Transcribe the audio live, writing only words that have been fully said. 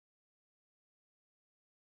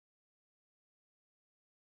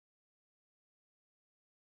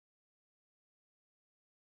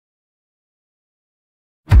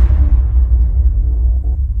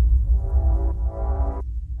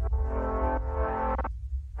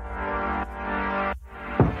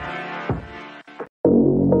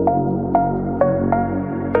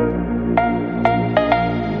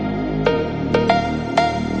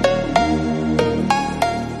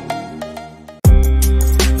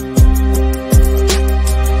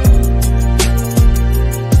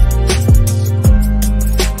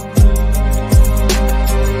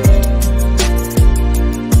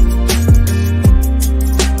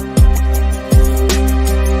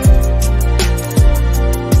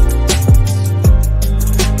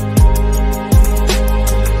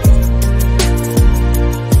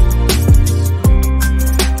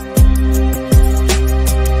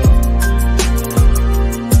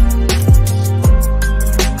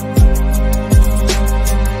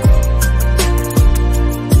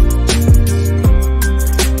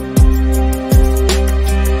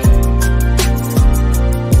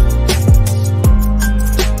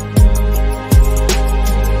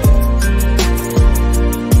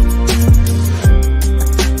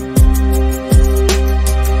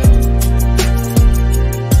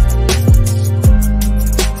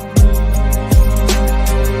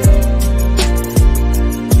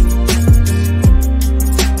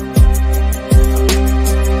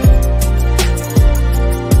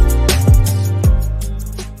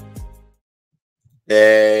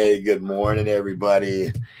Good morning,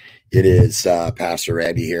 everybody. It is Pastor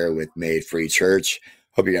Randy here with Made Free Church.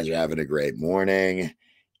 Hope you guys are having a great morning.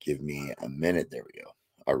 Give me a minute. There we go.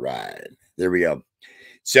 All right. There we go.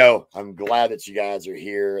 So I'm glad that you guys are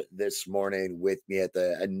here this morning with me at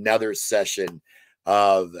another session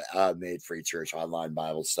of Made Free Church online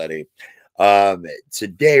Bible study.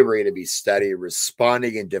 Today we're going to be studying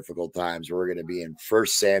responding in difficult times. We're going to be in 1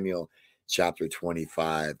 Samuel chapter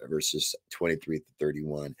 25, verses 23 to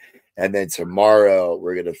 31. And then tomorrow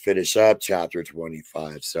we're going to finish up chapter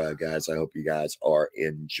 25. So guys, I hope you guys are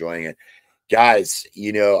enjoying it. Guys,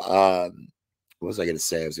 what was I going to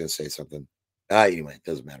say? I was going to say something. Anyway, it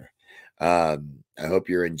doesn't matter. I hope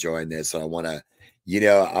you're enjoying this. I want to,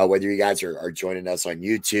 whether you guys are joining us on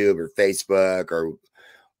YouTube or Facebook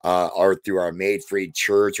or through our Made Free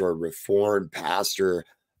Church or Reformed Pastor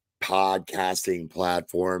podcasting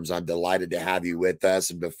platforms, I'm delighted to have you with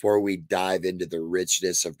us. And before we dive into the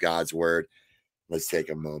richness of God's word, let's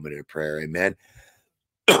take a moment of prayer. Amen.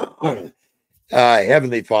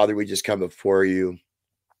 Heavenly Father, we just come before you,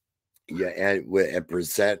 and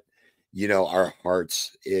present, our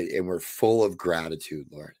hearts, and we're full of gratitude,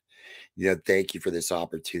 Lord. Thank you for this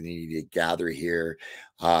opportunity to gather here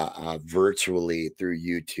virtually through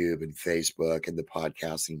YouTube and Facebook and the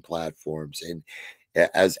podcasting platforms, and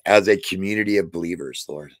as a community of believers,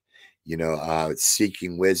 Lord,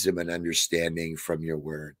 seeking wisdom and understanding from your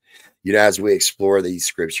word. As we explore these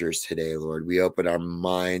scriptures today, Lord, we open our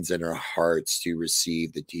minds and our hearts to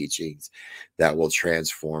receive the teachings that will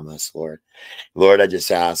transform us, Lord. Lord, I just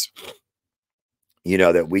ask,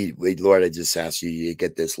 that Lord, I just ask you to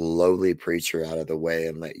get this lowly preacher out of the way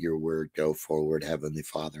and let your word go forward, Heavenly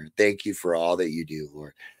Father. Thank you for all that you do,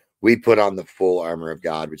 Lord. We put on the full armor of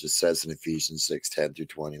God, which it says in Ephesians 6:10 through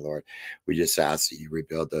 20, Lord. We just ask that you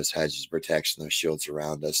rebuild those hedges of protection, those shields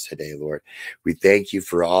around us today, Lord. We thank you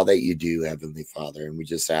for all that you do, Heavenly Father. And we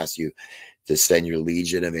just ask you to send your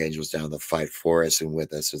legion of angels down to fight for us and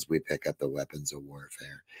with us as we pick up the weapons of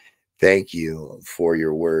warfare. Thank you for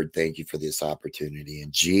your word. Thank you for this opportunity.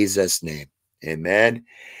 In Jesus' name, amen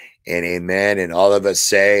and amen. And all of us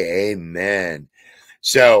say amen.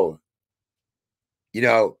 So,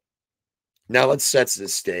 now let's set the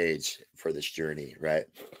stage for this journey, right?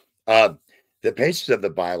 The pages of the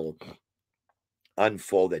Bible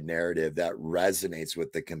unfold a narrative that resonates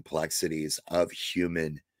with the complexities of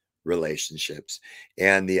human relationships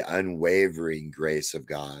and the unwavering grace of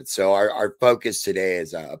God. So our focus today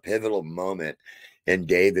is a pivotal moment in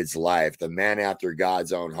David's life, the man after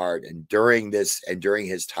God's own heart, and during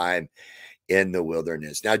his time in the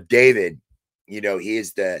wilderness. Now, David, he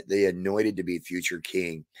is the anointed to be future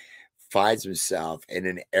king, finds himself in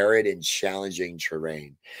an arid and challenging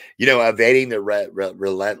terrain, evading the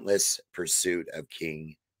relentless pursuit of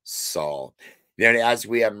King Saul. As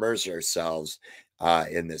we immerse ourselves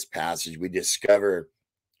in this passage, we discover,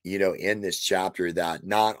 in this chapter that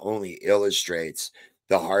not only illustrates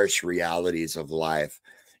the harsh realities of life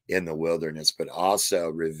in the wilderness, but also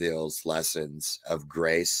reveals lessons of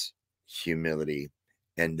grace, humility,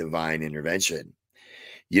 and divine intervention.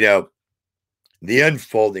 The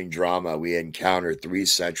unfolding drama, we encounter three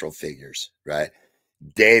central figures, right?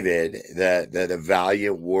 David, the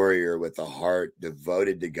valiant warrior with a heart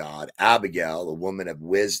devoted to God; Abigail, a woman of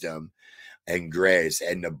wisdom and grace;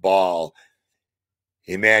 and Nabal,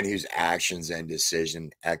 a man whose actions and decision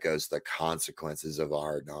echoes the consequences of a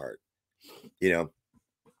hardened heart.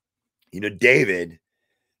 David,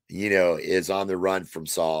 is on the run from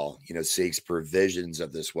Saul, seeks provisions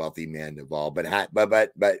of this wealthy man Nabal, but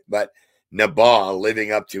Nabal,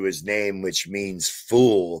 living up to his name, which means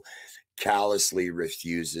fool, callously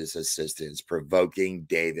refuses assistance, provoking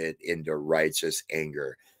David into righteous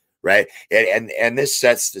anger, right? And this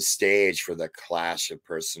sets the stage for the clash of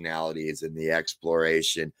personalities and the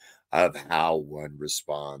exploration of how one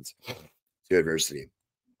responds to adversity.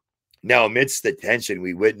 Now, amidst the tension,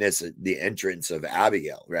 we witness the entrance of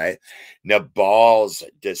Abigail, right? Nabal's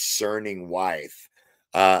discerning wife.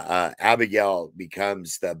 Abigail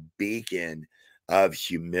becomes the beacon of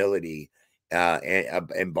humility, and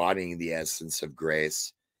embodying the essence of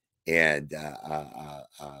grace. And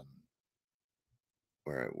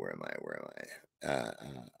where am I?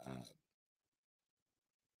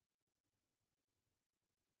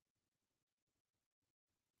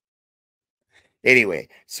 Anyway,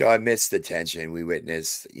 so amidst the tension, we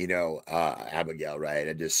witness, Abigail, right?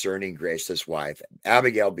 A discerning, gracious wife.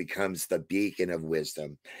 Abigail becomes the beacon of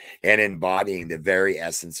wisdom and embodying the very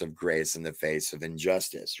essence of grace in the face of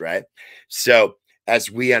injustice, right? So as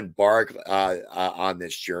we embark on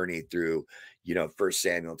this journey through, First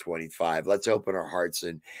Samuel 25. Let's open our hearts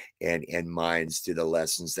and minds to the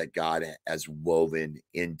lessons that God has woven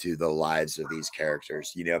into the lives of these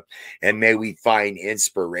characters, and may we find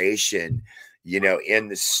inspiration, in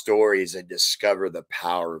the stories and discover the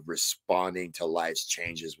power of responding to life's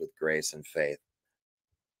changes with grace and faith.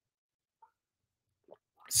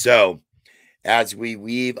 So, as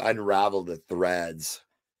we unravel the threads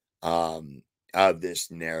of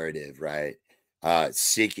this narrative, right?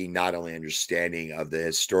 Seeking not only understanding of the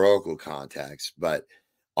historical context, but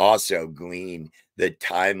also glean the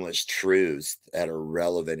timeless truths that are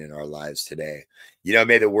relevant in our lives today.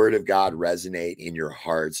 May the word of God resonate in your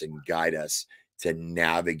hearts and guide us to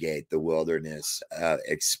navigate the wilderness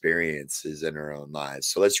experiences in our own lives.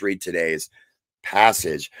 So let's read today's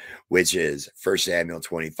passage, which is 1 Samuel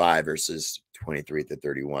 25, verses 23 to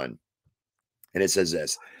 31. And it says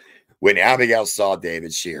this: When Abigail saw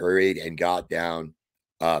David, she hurried and got down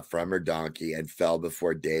from her donkey and fell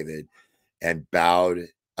before David and bowed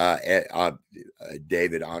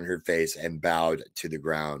David on her face and bowed to the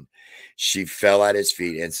ground. She fell at his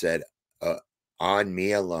feet and said, on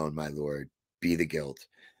me alone, my Lord, be the guilt.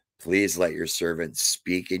 Please let your servant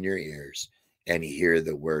speak in your ears and hear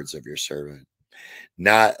the words of your servant.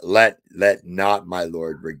 Let not my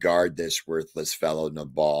Lord regard this worthless fellow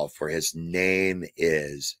Nabal, for his name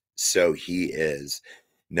is, so he is.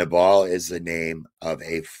 Nabal is the name of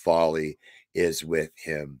a folly is with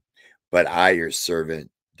him. But I, your servant,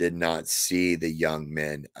 did not see the young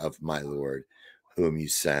men of my Lord, whom you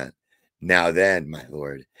sent. Now then, my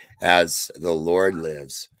Lord, as the Lord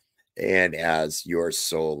lives, and as your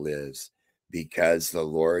soul lives, because the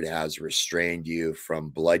Lord has restrained you from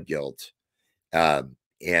blood guilt,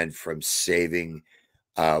 and from saving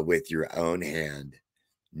with your own hand.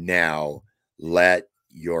 Now let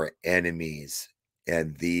your enemies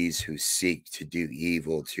and these who seek to do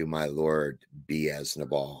evil to my Lord be as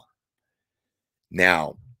Nabal.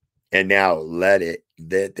 Now let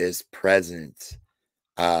this present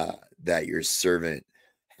that your servant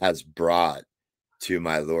has brought to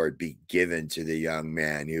my Lord be given to the young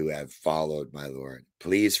man who have followed my Lord.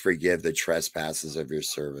 Please forgive the trespasses of your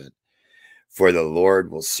servant. For the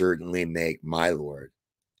Lord will certainly make my Lord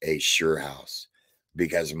a sure house,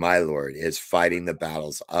 because my Lord is fighting the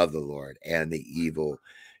battles of the Lord, and the evil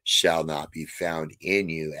shall not be found in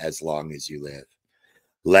you as long as you live.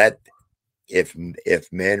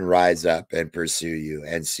 If men rise up and pursue you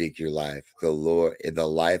and seek your life, the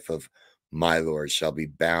life of my Lord shall be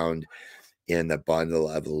bound in the bundle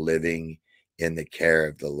of living in the care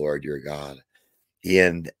of the Lord your God.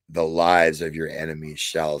 And the lives of your enemies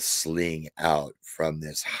shall sling out from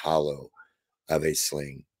this hollow of a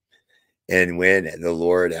sling. And when the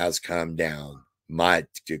Lord has come down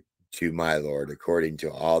to my Lord, according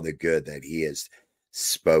to all the good that he has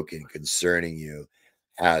spoken concerning you,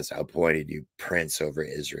 has appointed you prince over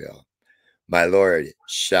Israel, my Lord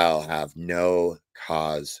shall have no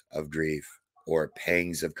cause of grief or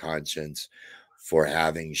pangs of conscience for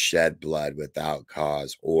having shed blood without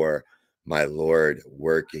cause, or my Lord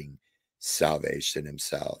working salvation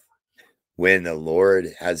himself. When the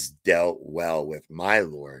Lord has dealt well with my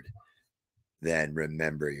Lord, then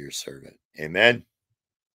remember your servant. Amen.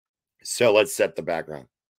 So let's set the background.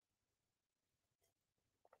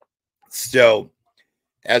 So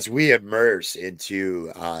as we immerse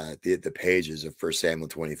into the pages of 1 Samuel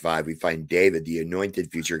 25, we find David, the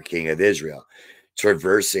anointed future king of Israel,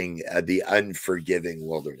 traversing the unforgiving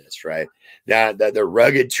wilderness, right? Now, the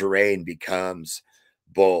rugged terrain becomes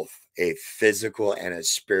both a physical and a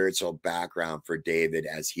spiritual background for David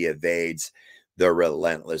as he evades the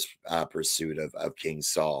relentless pursuit of King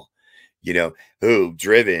Saul, who,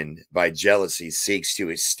 driven by jealousy, seeks to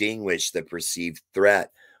extinguish the perceived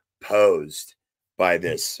threat posed by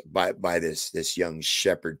this young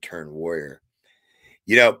shepherd turned warrior.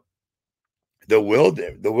 The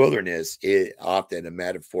wilderness is often a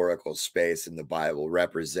metaphorical space in the Bible,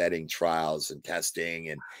 representing trials and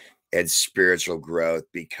testing and spiritual growth,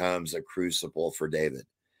 becomes a crucible for David.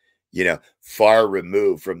 Far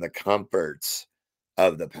removed from the comforts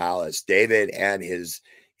of the palace, David and his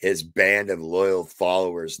band of loyal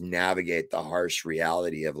followers navigate the harsh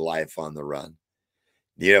reality of life on the run.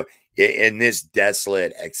 In this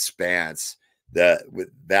desolate expanse,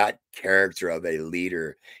 that character of a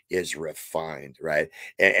leader is refined, right?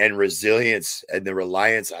 And resilience and the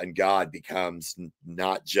reliance on God becomes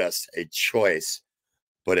not just a choice,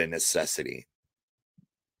 but a necessity.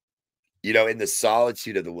 In the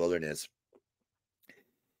solitude of the wilderness,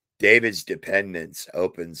 David's dependence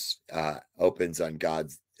David's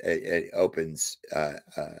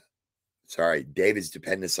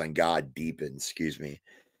dependence on God deepens,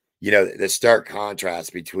 The stark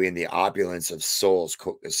contrast between the opulence of Saul's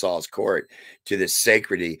court to the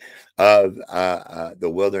sacredity of the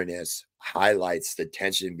wilderness highlights the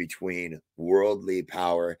tension between worldly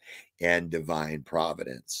power and divine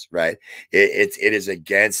providence, right? It is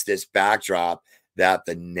against this backdrop that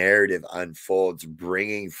the narrative unfolds,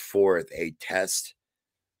 bringing forth a test,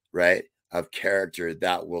 right, of character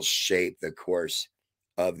that will shape the course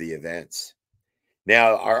of the events.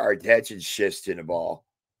 Now, our attention shifts to Nabal,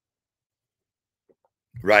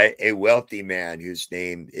 right? A wealthy man whose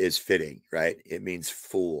name is fitting, right? It means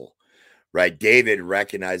fool, right? David,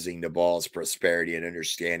 recognizing Nabal's prosperity and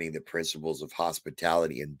understanding the principles of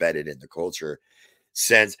hospitality embedded in the culture,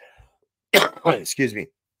 sends, excuse me,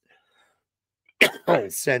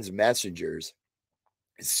 sends messengers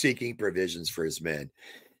seeking provisions for his men.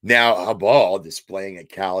 Now, Habal, displaying a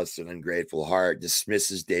callous and ungrateful heart,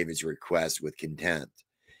 dismisses David's request with contempt.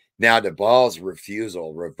 Now, Nabal's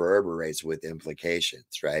refusal reverberates with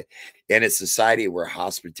implications, right? In a society where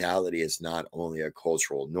hospitality is not only a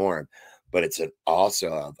cultural norm, but it's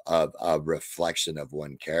also of a reflection of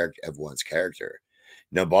one's character.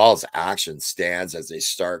 Nabal's action stands as a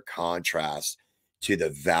stark contrast to the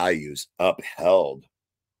values upheld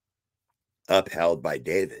by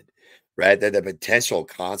David, right? That the potential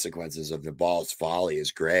consequences of Nabal's folly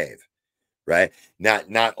is grave, right?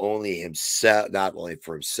 Not only himself, not only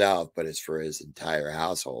for himself, but it's for his entire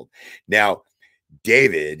household. Now,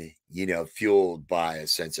 David, fueled by a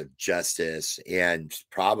sense of justice and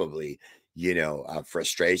probably, a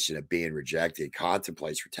frustration of being rejected,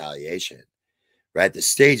 contemplates retaliation, right? The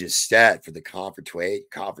stage is set for the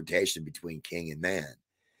confrontation between king and man,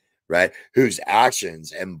 right? Whose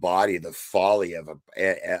actions embody the folly of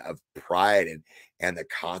pride and the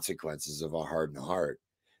consequences of a hardened heart.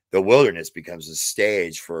 The wilderness becomes a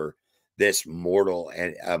stage for this moral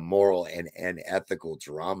and ethical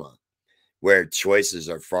drama, where choices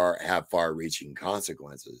have far-reaching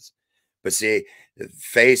consequences. But see,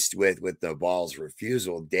 faced with Nabal's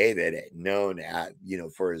refusal, David, known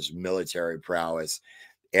for his military prowess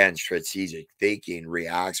and strategic thinking,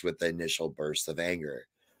 reacts with the initial burst of anger.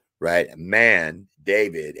 Right,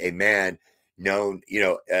 David, a man known,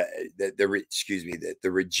 the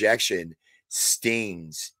rejection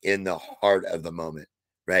stings in the heart of the moment,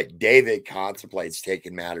 right? David contemplates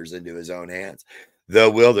taking matters into his own hands.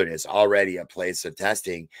 The wilderness, already a place of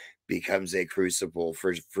testing, becomes a crucible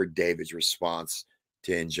for David's response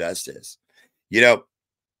to injustice.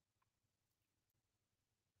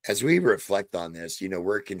 As we reflect on this,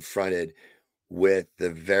 we're confronted with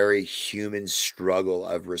the very human struggle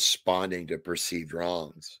of responding to perceived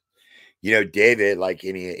wrongs. David, like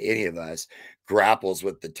any of us, grapples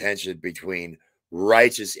with the tension between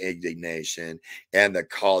righteous indignation and the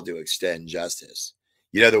call to extend justice.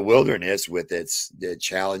 The wilderness, with the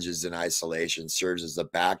challenges and isolation, serves as a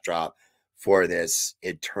backdrop for this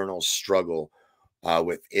eternal struggle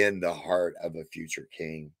within the heart of a future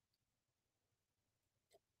king.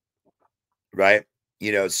 Right?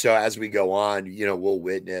 So as we go on, we'll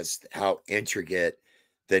witness how intricate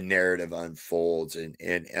the narrative unfolds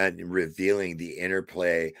and revealing the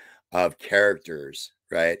interplay of characters,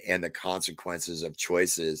 right? And the consequences of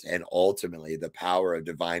choices, and ultimately the power of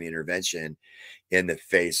divine intervention in the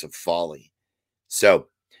face of folly. So,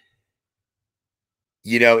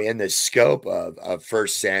 in the scope of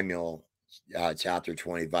First Samuel chapter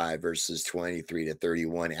 25, verses 23 to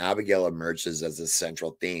 31, Abigail emerges as a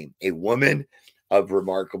central theme, a woman of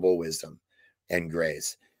remarkable wisdom and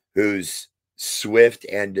grace, whose swift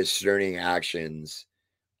and discerning actions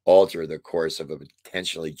alter the course of a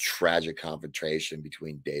potentially tragic confrontation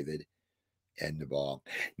between David and Nabal.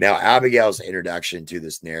 Now, Abigail's introduction to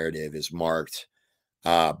this narrative is marked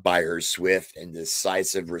by her swift and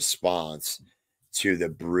decisive response to the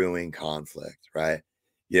brewing conflict, right?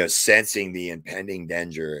 Sensing the impending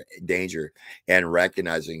danger and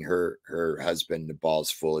recognizing her husband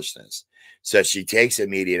Nabal's foolishness. So she takes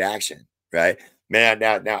immediate action, right? Man,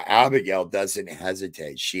 now Abigail doesn't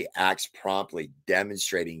hesitate. She acts promptly,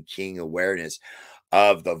 demonstrating keen awareness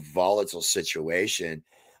of the volatile situation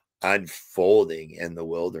unfolding in the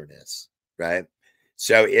wilderness, right?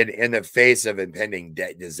 So in the face of impending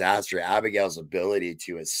disaster, Abigail's ability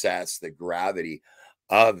to assess the gravity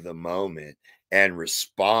of the moment and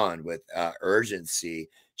respond with urgency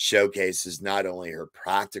showcases not only her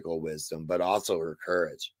practical wisdom, but also her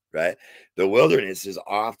courage, right? The wilderness is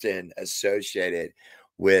often associated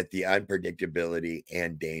with the unpredictability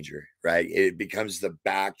and danger, right? It becomes the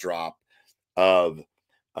backdrop of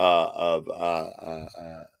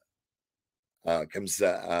comes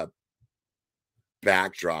the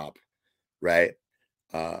backdrop, right,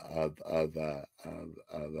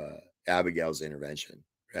 Abigail's intervention,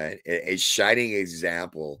 right? A shining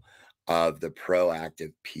example of the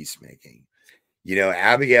proactive peacemaking.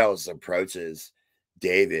 Abigail's approaches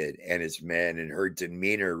David and his men, and her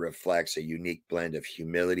demeanor reflects a unique blend of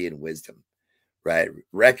humility and wisdom, right?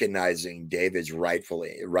 Recognizing David's rightful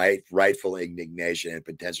indignation and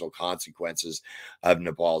potential consequences of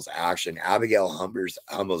Nabal's action, Abigail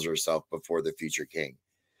humbles herself before the future king,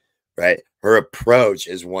 right? Her approach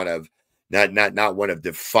is one of not one of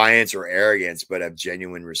defiance or arrogance, but of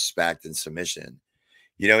genuine respect and submission.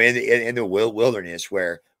 In the wilderness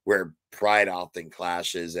where pride often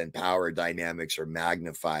clashes and power dynamics are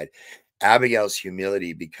magnified, Abigail's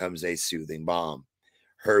humility becomes a soothing balm.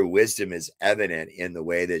 Her wisdom is evident in the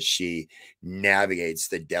way that she navigates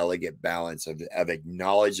the delicate balance of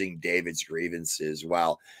acknowledging David's grievances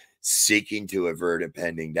while seeking to avert a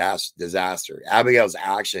pending disaster. Abigail's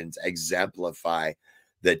actions exemplify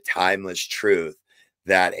the timeless truth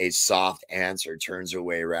that a soft answer turns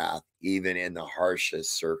away wrath, even in the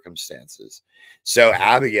harshest circumstances. So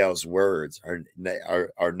Abigail's words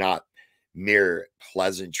are not mere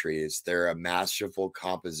pleasantries. They're a masterful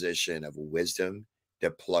composition of wisdom,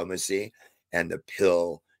 diplomacy, and the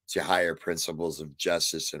appeal to higher principles of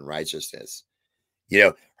justice and righteousness.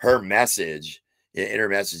 Her message, in her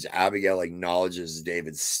message, Abigail acknowledges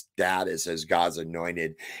David's status as God's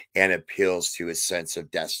anointed and appeals to his sense of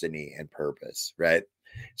destiny and purpose, right?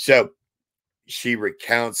 So she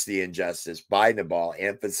recounts the injustice by Nabal,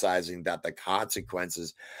 emphasizing that the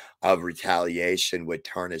consequences of retaliation would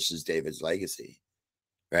tarnish David's legacy,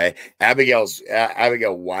 right? Abigail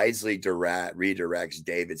wisely redirects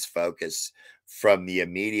David's focus from the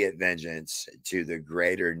immediate vengeance to the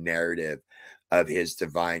greater narrative of his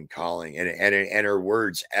divine calling. And her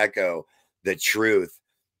words echo the truth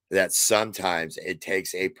that sometimes it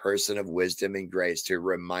takes a person of wisdom and grace to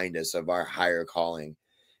remind us of our higher calling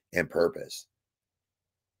and purpose.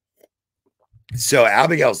 So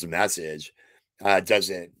Abigail's message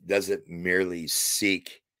doesn't merely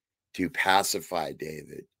seek to pacify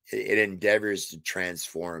David. It endeavors to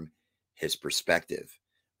transform his perspective,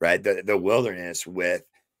 right? The wilderness with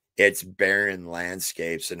its barren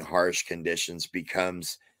landscapes and harsh conditions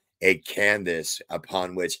becomes a canvas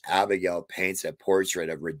upon which Abigail paints a portrait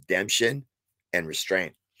of redemption and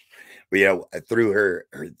restraint. Through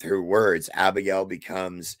her words, Abigail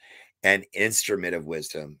becomes an instrument of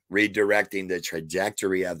wisdom, redirecting the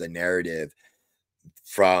trajectory of the narrative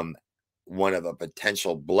from one of a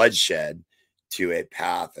potential bloodshed to a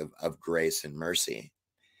path of grace and mercy.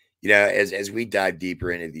 As we dive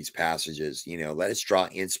deeper into these passages, let us draw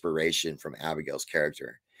inspiration from Abigail's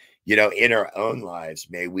character. In our own lives,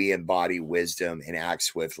 may we embody wisdom and act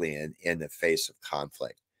swiftly in the face of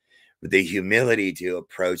conflict, with the humility to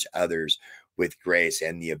approach others with grace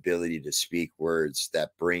and the ability to speak words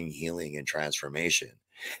that bring healing and transformation.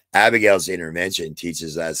 Abigail's intervention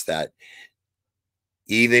teaches us that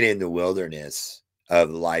even in the wilderness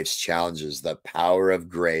of life's challenges, the power of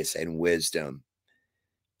grace and wisdom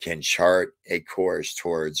can chart a course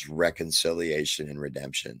towards reconciliation and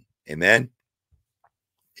redemption. Amen.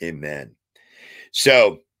 Amen.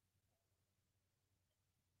 So,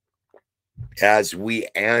 as we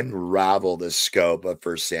unravel the scope of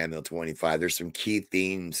 1 Samuel 25, there's some key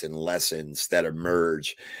themes and lessons that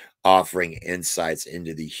emerge, offering insights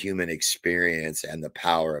into the human experience and the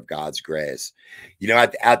power of God's grace.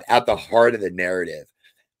 At the heart of the narrative,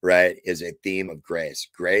 right, is a theme of grace.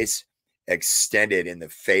 Grace extended in the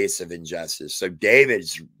face of injustice. So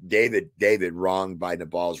David, wronged by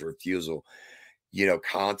Nabal's refusal,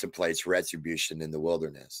 contemplates retribution in the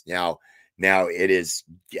wilderness. Now it is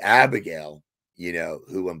Abigail,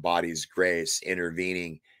 who embodies grace,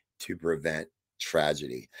 intervening to prevent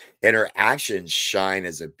tragedy. And her actions shine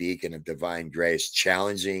as a beacon of divine grace,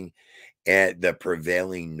 challenging the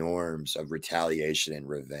prevailing norms of retaliation and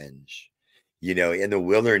revenge. In the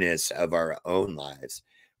wilderness of our own lives,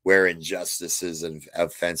 where injustices and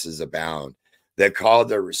offenses abound, the call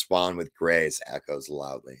to respond with grace echoes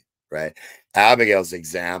loudly, right? Abigail's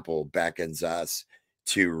example beckons us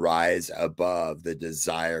to rise above the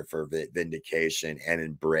desire for vindication and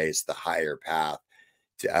embrace the higher path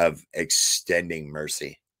of extending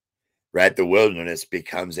mercy, right? The wilderness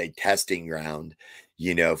becomes a testing ground,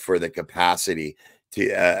 for the capacity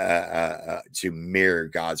to mirror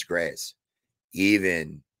God's grace,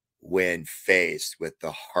 even when faced with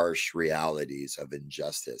the harsh realities of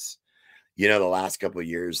injustice. The last couple of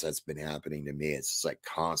years that's been happening to me, it's just like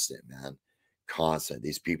constant, man. Constant.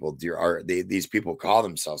 These people these people call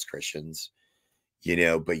themselves Christians,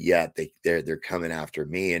 but yet they're coming after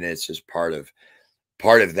me, and it's just part of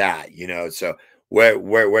that. So where,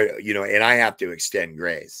 and I have to extend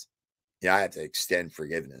grace. Yeah, I have to extend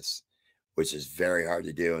forgiveness, which is very hard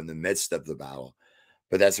to do in the midst of the battle.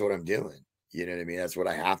 But that's what I'm doing. You know what I mean? That's what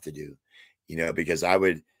I have to do, because I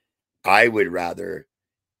would rather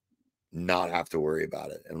not have to worry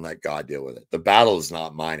about it and let God deal with it. The battle is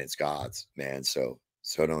not mine, it's God's, man. So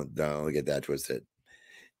don't get that twisted.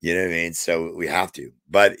 You know what I mean? So we have to.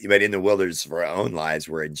 But in the wilderness of our own lives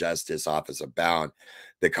where injustice often abound,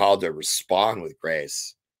 the call to respond with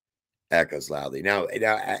grace echoes loudly. Now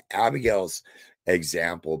Abigail's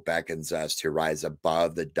example beckons us to rise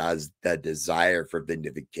above the desire for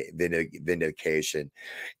vindication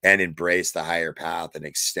and embrace the higher path and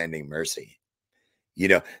extending mercy.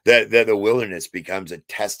 The wilderness becomes a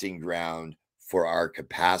testing ground for our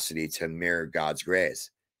capacity to mirror God's grace,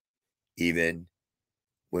 even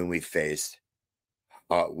when we faced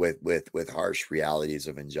with harsh realities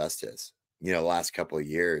of injustice. The last couple of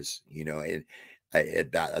years,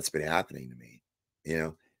 that's been happening to me.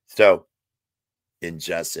 So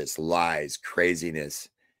injustice, lies, craziness,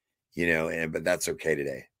 but that's okay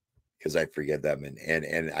today because I forgive them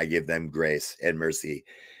and I give them grace and mercy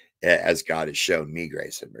as God has shown me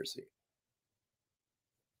grace and mercy.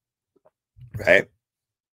 Right?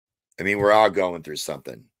 I mean, we're all going through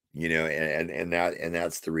something, and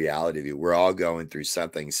that's the reality of it. We're all going through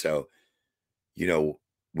something. So,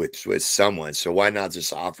 with someone. So why not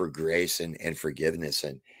just offer grace and forgiveness?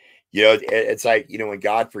 And it's like, when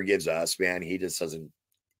God forgives us, man, he doesn't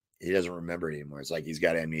remember it anymore. It's like he's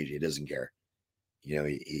got amnesia. He doesn't care.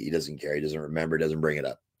 He doesn't care. He doesn't remember, doesn't bring it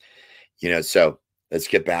up. So let's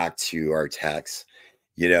get back to our text.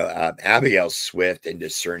 Abigail's swift and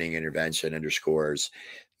discerning intervention underscores,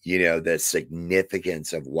 the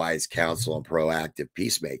significance of wise counsel and proactive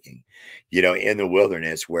peacemaking, in the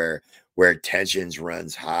wilderness where tensions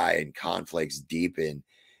runs high and conflicts deepen,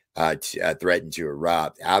 threaten to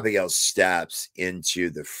erupt. Abigail steps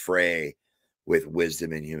into the fray with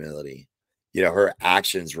wisdom and humility. Her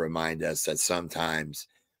actions remind us that sometimes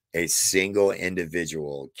a single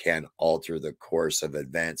individual can alter the course of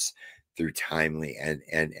events through timely and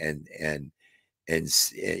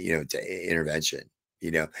intervention.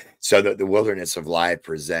 So the wilderness of life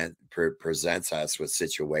presents us with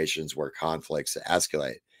situations where conflicts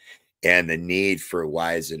escalate and the need for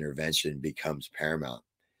wise intervention becomes paramount.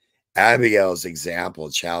 Abigail's example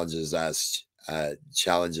challenges us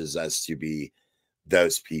to be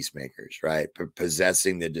those peacemakers, right?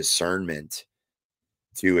 Possessing the discernment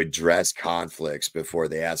to address conflicts before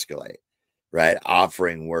they escalate, right?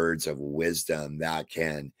 Offering words of wisdom that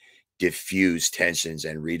can diffuse tensions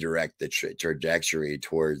and redirect the trajectory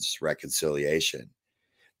towards reconciliation.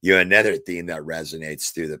 Another theme that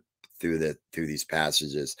resonates through these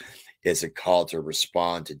passages is a call to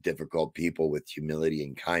respond to difficult people with humility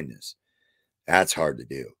and kindness. That's hard to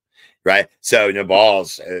do, right? So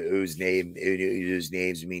Nabal's, whose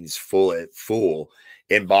names means fool,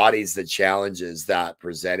 embodies the challenges that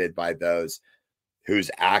presented by those whose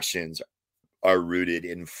actions are rooted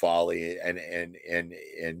in folly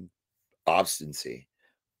and obstinacy.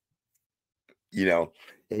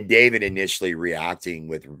 And David, initially reacting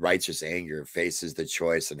with righteous anger, faces the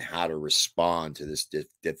choice on how to respond to this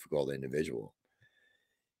difficult individual.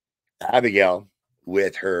 Abigail,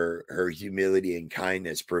 with her humility and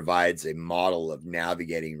kindness, provides a model of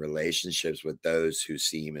navigating relationships with those who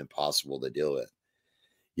seem impossible to deal with.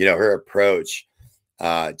 Her approach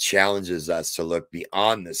challenges us to look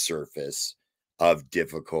beyond the surface of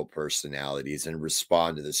difficult personalities and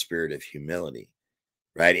respond to the spirit of humility,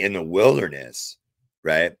 right? In the wilderness,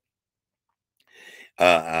 right?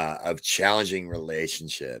 Of challenging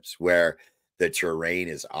relationships where the terrain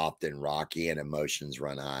is often rocky and emotions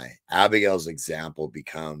run high. Abigail's example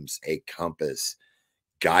becomes a compass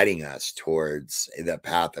guiding us towards the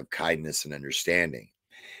path of kindness and understanding.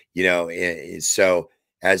 So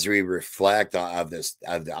as we reflect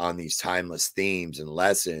on these timeless themes and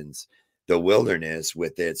lessons, the wilderness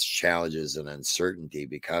with its challenges and uncertainty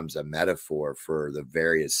becomes a metaphor for the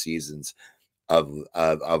various seasons of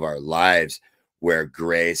our lives where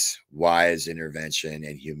grace, wise intervention,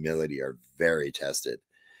 and humility are very tested.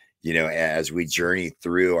 As we journey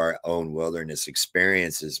through our own wilderness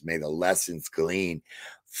experiences, may the lessons gleaned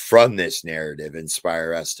from this narrative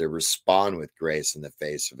inspire us to respond with grace in the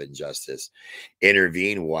face of injustice,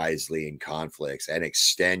 intervene wisely in conflicts, and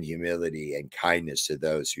extend humility and kindness to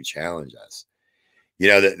those who challenge us.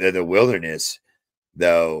 The wilderness,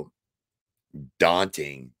 though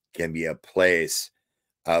daunting, can be a place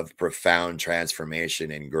of profound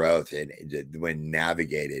transformation and growth when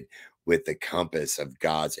navigated with the compass of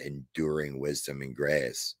God's enduring wisdom and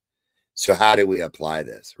grace. So how do we apply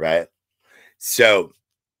this, right? So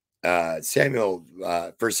Samuel,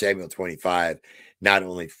 1 Samuel 25, not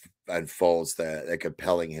only unfolds the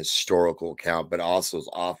compelling historical account, but also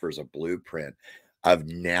offers a blueprint of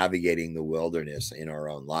navigating the wilderness in our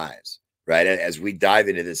own lives, right? As we dive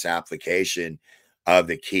into this application of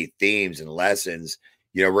the key themes and lessons,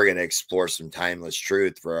 we're going to explore some timeless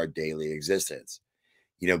truth for our daily existence.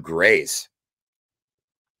 Grace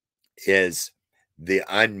is the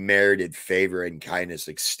unmerited favor and kindness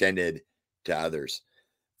extended to others,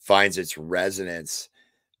 finds its resonance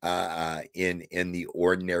in the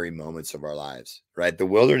ordinary moments of our lives, right? The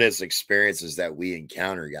wilderness experiences that we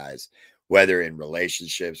encounter, guys, whether in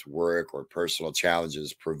relationships, work, or personal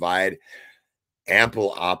challenges, provide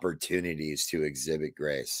ample opportunities to exhibit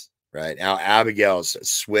grace, right? Now, Abigail's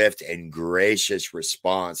swift and gracious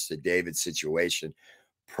response to David's situation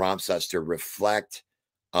prompts us to reflect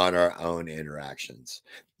on our own interactions.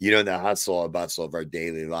 In the hustle and bustle of our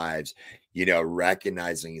daily lives,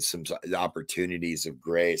 recognizing some opportunities of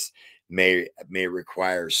grace may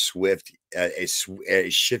require a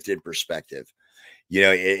shifted perspective.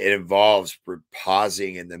 It involves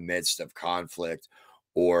pausing in the midst of conflict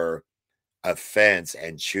or offense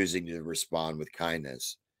and choosing to respond with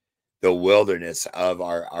kindness. The wilderness of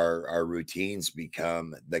our routines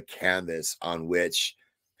become the canvas on which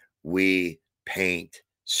we paint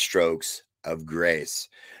strokes of grace,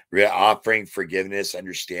 offering forgiveness,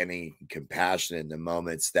 understanding, and compassion in the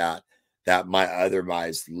moments that might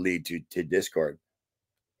otherwise lead to discord.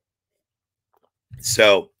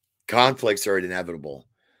 So conflicts are inevitable,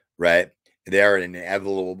 right? They are an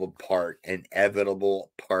inevitable part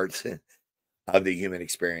of the human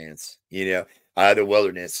experience. The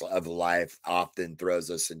wilderness of life often throws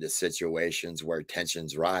us into situations where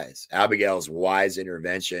tensions rise. Abigail's wise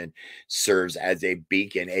intervention serves as a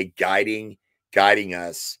beacon, guiding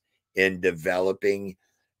us in developing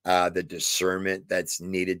the discernment that's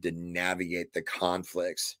needed to navigate the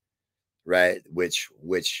conflicts, right? Which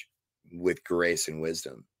with grace and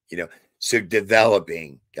wisdom. So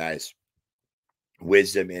developing, guys,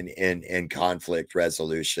 wisdom in conflict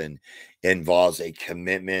resolution involves a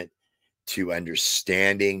commitment to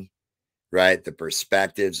understanding, right, the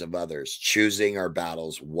perspectives of others, choosing our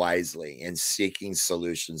battles wisely, and seeking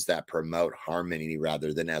solutions that promote harmony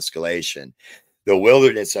rather than escalation. The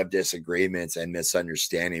wilderness of disagreements and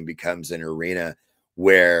misunderstanding becomes an arena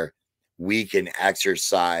where we can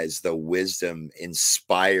exercise the wisdom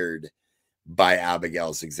inspired by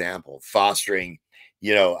Abigail's example, fostering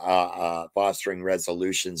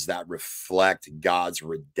resolutions that reflect God's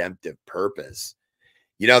redemptive purpose.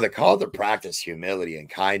 The call to practice humility and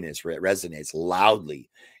kindness resonates loudly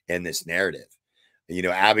in this narrative.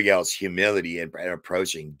 Abigail's humility in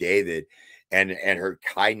approaching David and her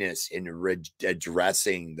kindness in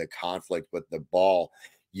addressing the conflict with Nabal,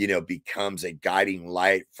 becomes a guiding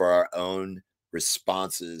light for our own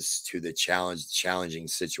responses to the challenging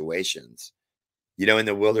situations. In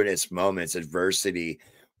the wilderness moments, adversity,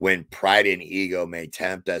 when pride and ego may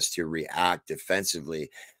tempt us to react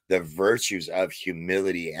defensively, the virtues of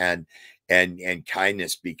humility and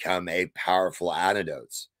kindness become a powerful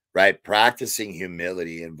antidotes, right? Practicing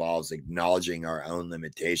humility involves acknowledging our own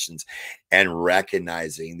limitations and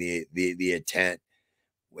recognizing the intent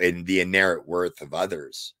and the inherent worth of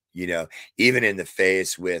others, even in the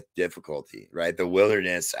face with difficulty, right? The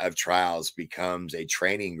wilderness of trials becomes a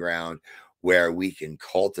training ground where we can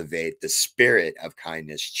cultivate the spirit of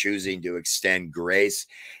kindness, choosing to extend grace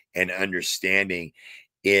and understanding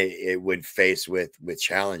when faced with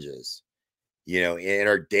challenges. In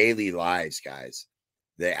our daily lives, guys,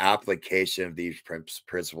 the application of these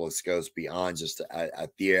principles goes beyond just a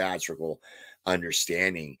theatrical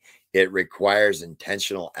understanding. It requires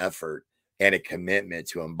intentional effort and a commitment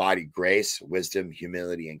to embody grace, wisdom,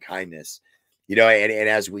 humility, and kindness. And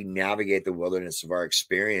as we navigate the wilderness of our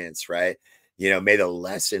experience, right? May the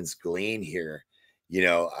lessons gleaned here, in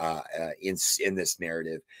this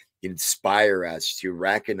narrative inspire us to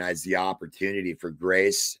recognize the opportunity for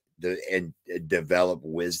grace and develop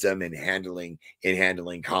wisdom in handling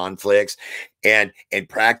conflicts and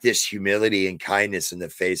practice humility and kindness in the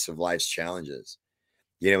face of life's challenges.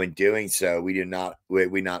 In doing so, we not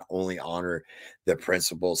only honor the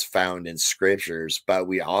principles found in scriptures, but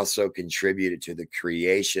we also contributed to the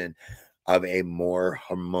creation of a more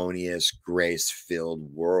harmonious,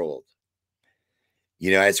 grace-filled world.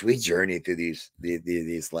 As we journey through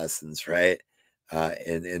these lessons, right?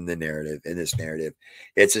 In this narrative,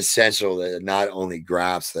 it's essential to not only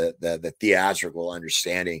grasp the theatrical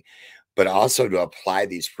understanding, but also to apply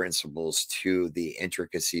these principles to the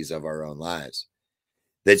intricacies of our own lives.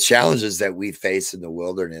 The challenges that we face in the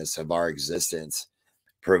wilderness of our existence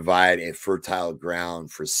provide a fertile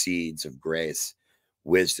ground for seeds of grace,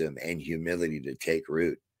 wisdom, and humility to take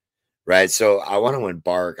root. Right. So I want to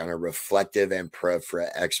embark on a reflective and prayerful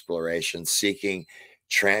exploration, seeking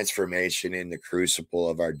transformation in the crucible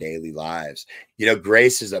of our daily lives.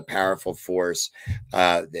 Grace is a powerful force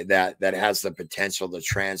that has the potential to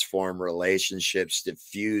transform relationships,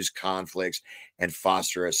 diffuse conflicts, and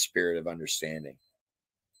foster a spirit of understanding.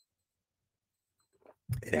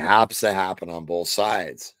 It has to happen on both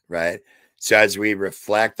sides, right? So as we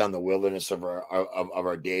reflect on the wilderness of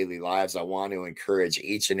our daily lives, I want to encourage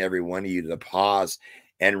each and every one of you to pause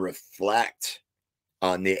and reflect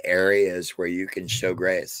on the areas where you can show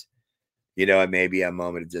grace. It may be a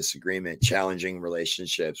moment of disagreement, challenging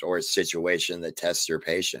relationships, or a situation that tests your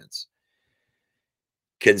patience.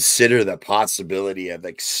 Consider the possibility of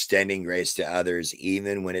extending grace to others,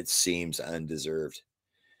 even when it seems undeserved.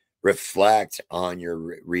 Reflect on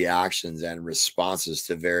your reactions and responses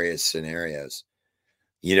to various scenarios.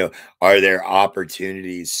 Are there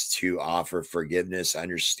opportunities to offer forgiveness,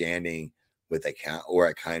 understanding with a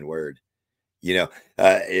kind word? In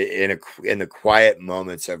the quiet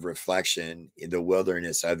moments of reflection, in the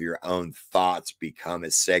wilderness of your own thoughts, become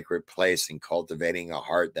a sacred place in cultivating a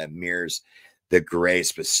heart that mirrors the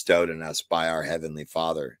grace bestowed on us by our Heavenly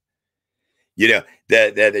Father.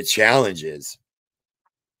 The challenges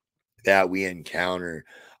that we encounter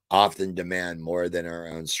often demand more than our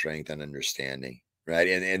own strength and understanding, right?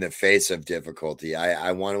 And in the face of difficulty,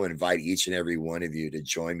 I want to invite each and every one of you to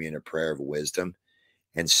join me in a prayer of wisdom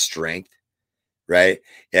and strength, right?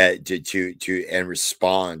 And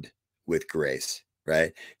respond with grace,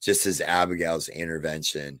 right? Just as Abigail's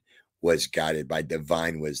intervention was guided by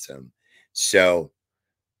divine wisdom. So,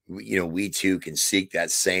 we too can seek that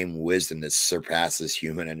same wisdom that surpasses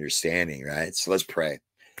human understanding, right? So let's pray.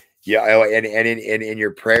 Yeah, and in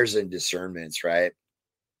your prayers and discernments, right?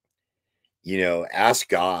 Ask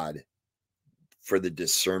God for the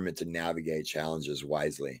discernment to navigate challenges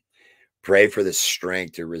wisely. Pray for the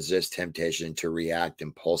strength to resist temptation, to react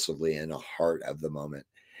impulsively in the heart of the moment.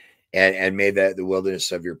 And may that the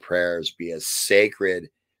wilderness of your prayers be a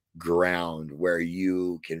sacred ground where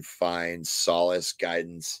you can find solace,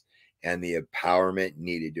 guidance, and the empowerment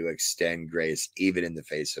needed to extend grace even in the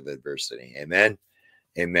face of adversity. Amen.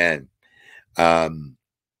 Amen.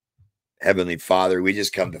 Heavenly Father, we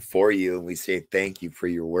just come before you and we say thank you for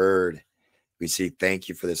your word. We say thank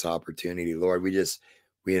you for this opportunity, Lord. We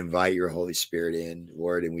invite your Holy Spirit in,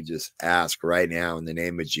 Lord, and we just ask right now in the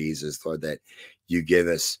name of Jesus, Lord, that you give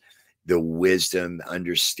us the wisdom,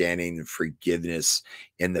 understanding, and forgiveness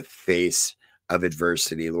in the face of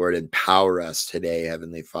adversity. Lord, empower us today,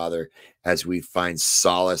 Heavenly Father, as we find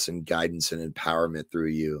solace and guidance and empowerment through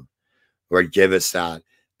you. Lord, give us that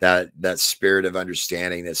spirit of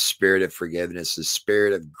understanding, that spirit of forgiveness, the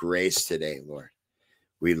spirit of grace today, Lord.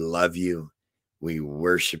 We love you. We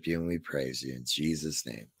worship you and we praise you in Jesus'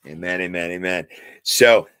 name. Amen, amen, amen.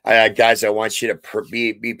 So, guys, I want you to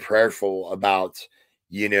be prayerful about,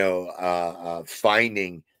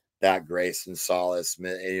 finding that grace and solace,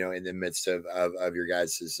 in the midst of your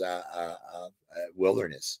guys'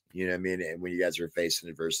 wilderness. And when you guys are facing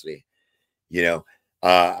adversity, the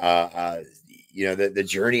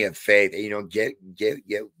journey of faith.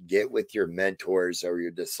 Get with your mentors or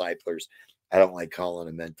your disciplers. I don't like calling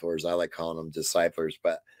them mentors. I like calling them disciplers,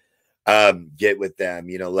 but get with them,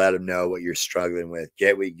 let them know what you're struggling with.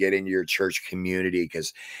 Get into your church community,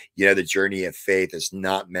 because the journey of faith is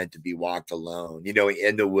not meant to be walked alone.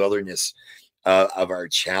 In the wilderness of our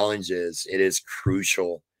challenges, it is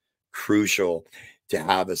crucial to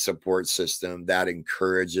have a support system that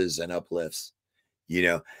encourages and uplifts.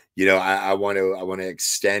 I want to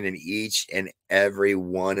extend in each and every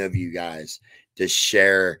one of you guys to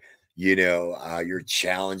share your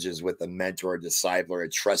challenges with a mentor, a disciple, or a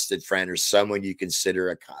trusted friend, or someone you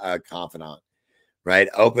consider a confidant, right?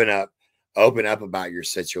 Open up about your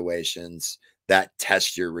situations that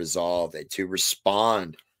test your resolve, and to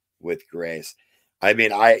respond with grace. I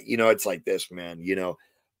mean, it's like this, man.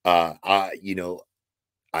 I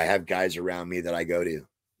have guys around me that I go to,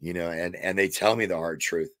 and they tell me the hard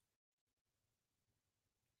truth,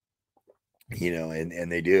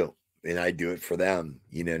 and they do. And I do it for them.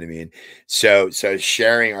 You know what I mean? So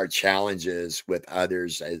sharing our challenges with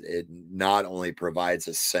others, it not only provides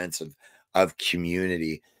a sense of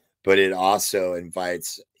community, but it also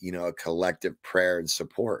invites, a collective prayer and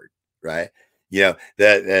support, right?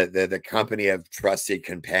 The company of trusted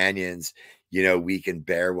companions, we can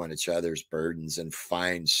bear one each other's burdens and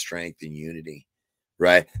find strength and unity.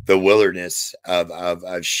 Right. The wilderness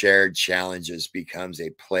of shared challenges becomes a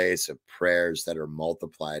place of prayers that are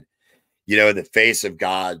multiplied. you know, in the face of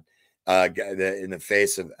God, in the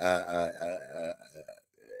face of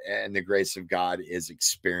and the grace of God is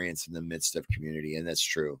experienced in the midst of community, and that's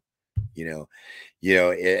true.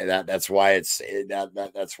 That's why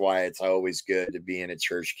that's why it's always good to be in a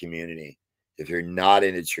church community. If you're not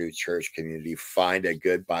in a true church community, find a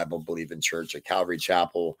good Bible believing church, a Calvary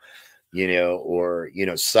Chapel, or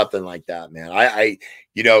something like that, man.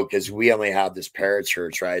 Because we only have this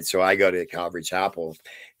parachurch, right? So I go to Calvary Chapel,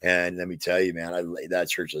 and let me tell you, man, that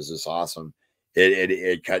church is just awesome.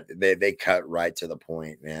 They cut right to the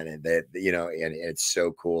point, man, and and it's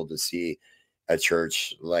so cool to see a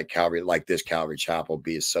church like this Calvary Chapel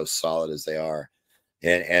be so solid as they are.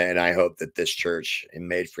 And I hope that this church and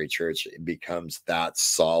Made Free Church becomes that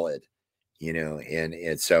solid,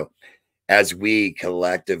 and so as we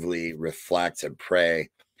collectively reflect and pray,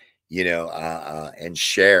 and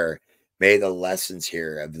share, may the lessons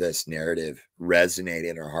here of this narrative resonate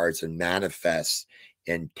in our hearts and manifest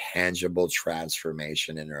in tangible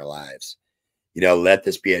transformation in our lives. Let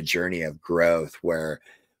this be a journey of growth where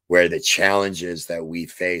the challenges that we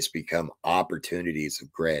face become opportunities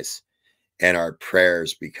of grace, and our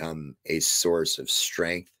prayers become a source of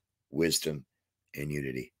strength, wisdom, and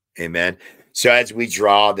unity. Amen. So as we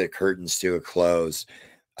draw the curtains to a close,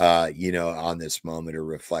 on this moment of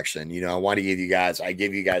reflection, I want to give you guys,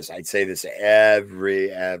 I'd say this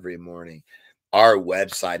every morning. Our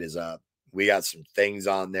website is up. We got some things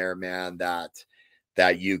on there, man, that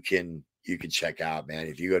you can check out, man.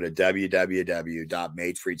 If you go to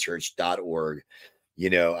www.madefreechurch.org,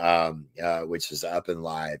 which is up and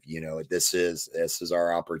live, this is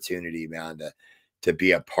our opportunity, man, to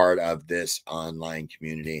be a part of this online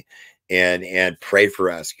community, and pray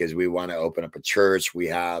for us, because we want to open up a church. We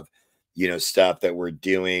have, stuff that we're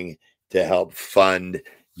doing to help fund,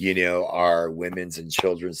 our women's and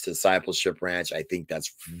children's discipleship ranch. I think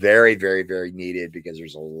that's very, very, very needed, because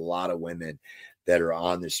there's a lot of women that are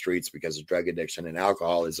on the streets because of drug addiction and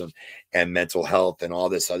alcoholism and mental health and all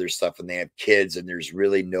this other stuff. And they have kids, and there's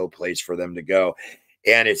really no place for them to go.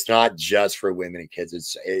 And it's not just for women and kids.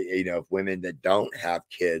 It's, women that don't have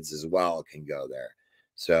kids as well can go there.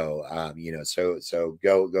 So, so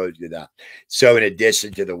go do that. So in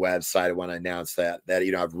addition to the website, I want to announce that,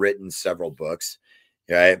 I've written several books,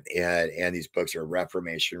 right? And these books are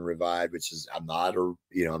Reformation Revived, which is, I'm not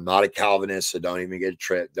a Calvinist, so don't even get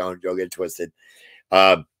don't get it twisted.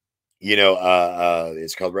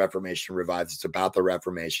 It's called Reformation Revived. It's about the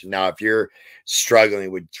Reformation. Now, if you're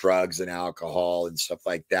struggling with drugs and alcohol and stuff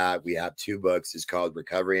like that, we have two books. It's called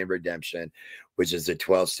Recovery and Redemption, which is a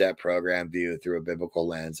 12-step program view through a biblical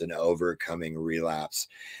lens, and Overcoming Relapse,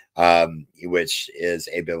 which is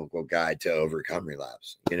a biblical guide to overcome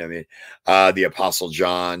relapse. You know what I mean? The Apostle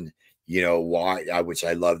John, which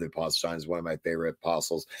I love. The Apostle John is one of my favorite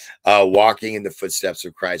apostles. Walking in the Footsteps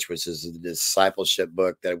of Christ, which is the discipleship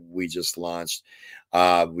book that we just launched.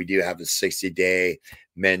 We do have a 60-day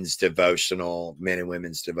men's devotional, men and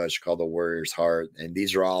women's devotion called The Warrior's Heart. And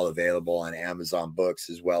these are all available on Amazon Books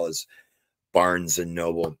as well as Barnes and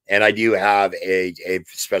Noble. And I do have a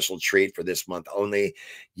special treat for this month only.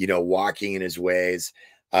 Walking in His Ways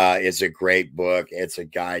is a great book. It's a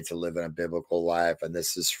guide to living a biblical life, and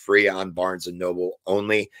this is free on Barnes and Noble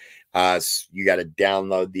only. You got to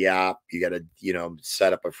download the app. You got to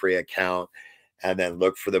set up a free account, and then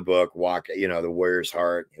look for the book. The Warrior's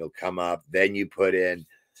Heart. It'll come up. Then you put in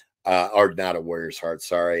or not a Warrior's Heart,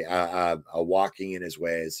 sorry, a Walking in His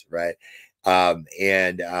Ways, right?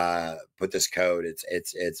 And put this code.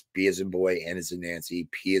 It's B as in boy, N as in Nancy,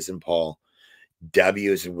 P as in Paul,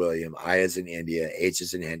 W as in William, I as in India, H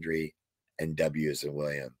as in Henry, and W as in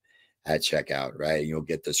William at checkout, right? And you'll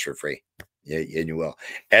get this for free. Yeah, and you will.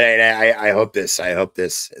 And I hope this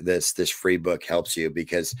free book helps you,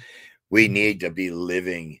 because we need to be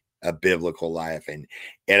living a biblical life. And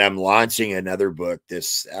I'm launching another book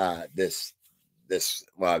this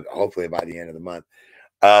well, hopefully by the end of the month.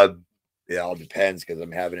 It all depends, because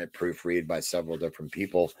I'm having it proofread by several different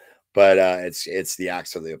people, but it's the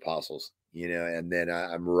Acts of the Apostles, and then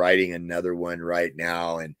I'm writing another one right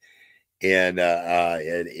now, and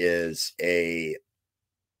it's a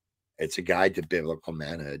guide to biblical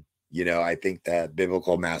manhood. I think that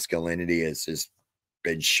biblical masculinity has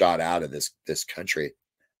been shot out of this country.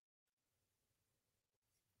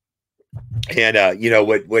 And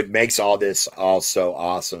what makes all this also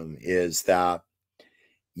awesome is that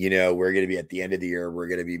we're going to be, at the end of the year, we're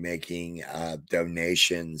going to be making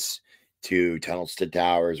donations to Tunnels to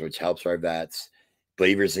Towers, which helps our vets,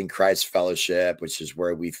 Believers in Christ Fellowship, which is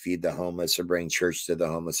where we feed the homeless or bring church to the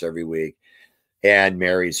homeless every week, and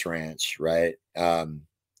Mary's Ranch, right?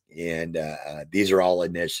 And these are all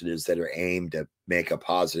initiatives that are aimed to make a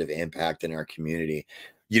positive impact in our community.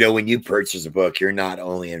 You know, when you purchase a book, you're not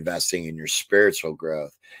only investing in your spiritual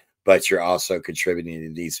growth, but you're also contributing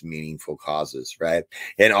to these meaningful causes, right?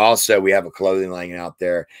 And also, we have a clothing line out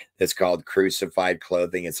there that's called Crucified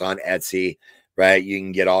Clothing. It's on Etsy, right? You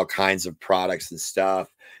can get all kinds of products and stuff.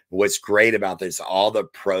 What's great about this, all the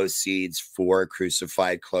proceeds for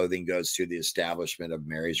Crucified Clothing goes to the establishment of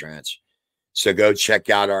Mary's Ranch. So go check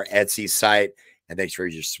out our Etsy site, and thanks for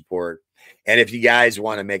your support. And if you guys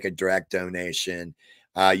want to make a direct donation,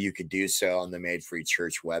 you could do so on the Made Free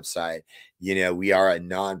Church website. You know, we are a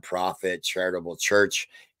nonprofit charitable church,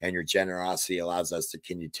 and your generosity allows us to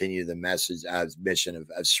continue the mission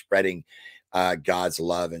of spreading God's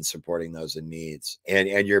love and supporting those in needs. And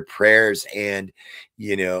your prayers and,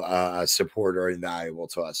 you know, support are invaluable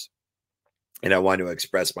to us. And I want to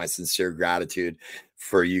express my sincere gratitude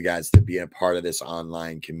for you guys to be a part of this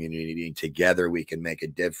online community. Together, we can make a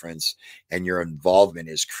difference. And your involvement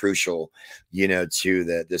is crucial, you know, to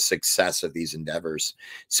the success of these endeavors.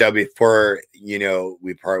 So before, you know,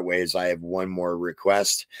 we part ways, I have one more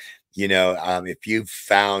request. You know, if you've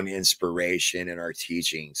found inspiration in our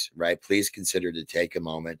teachings, right, please consider to take a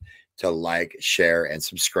moment to like, share, and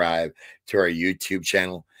subscribe to our YouTube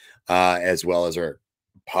channel, as well as our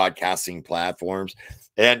podcasting platforms,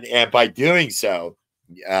 and by doing so,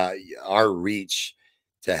 our reach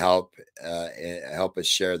to help us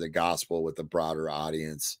share the gospel with a broader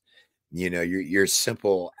audience. You know, your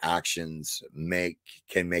simple actions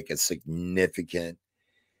can make a significant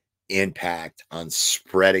impact on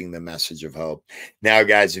spreading the message of hope. Now,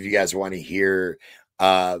 guys, if you guys want to hear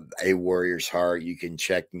a warrior's heart, you can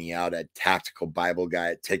check me out at Tactical Bible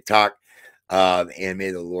Guy at TikTok. And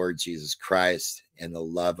may the Lord Jesus Christ and the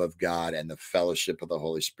love of God and the fellowship of the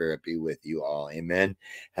Holy Spirit be with you all. Amen.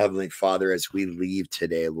 Heavenly Father, as we leave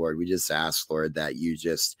today, Lord, we just ask, Lord, that you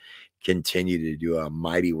just continue to do a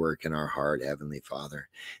mighty work in our heart, Heavenly Father.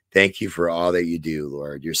 Thank you for all that you do,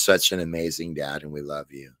 Lord. You're such an amazing dad, and we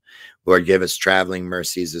love you. Lord, give us traveling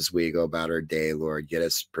mercies as we go about our day, Lord. Get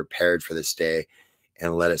us prepared for this day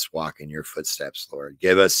and let us walk in your footsteps, Lord.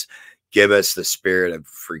 Give us the spirit of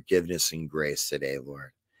forgiveness and grace today,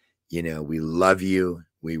 Lord. You know, we love you,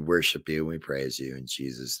 we worship you, and we praise you in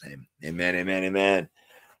Jesus' name. Amen, amen, amen.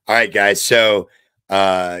 All right, guys. So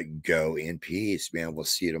go in peace, man. We'll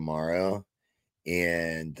see you tomorrow.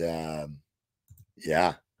 And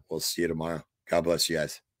yeah, we'll see you tomorrow. God bless you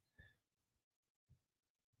guys.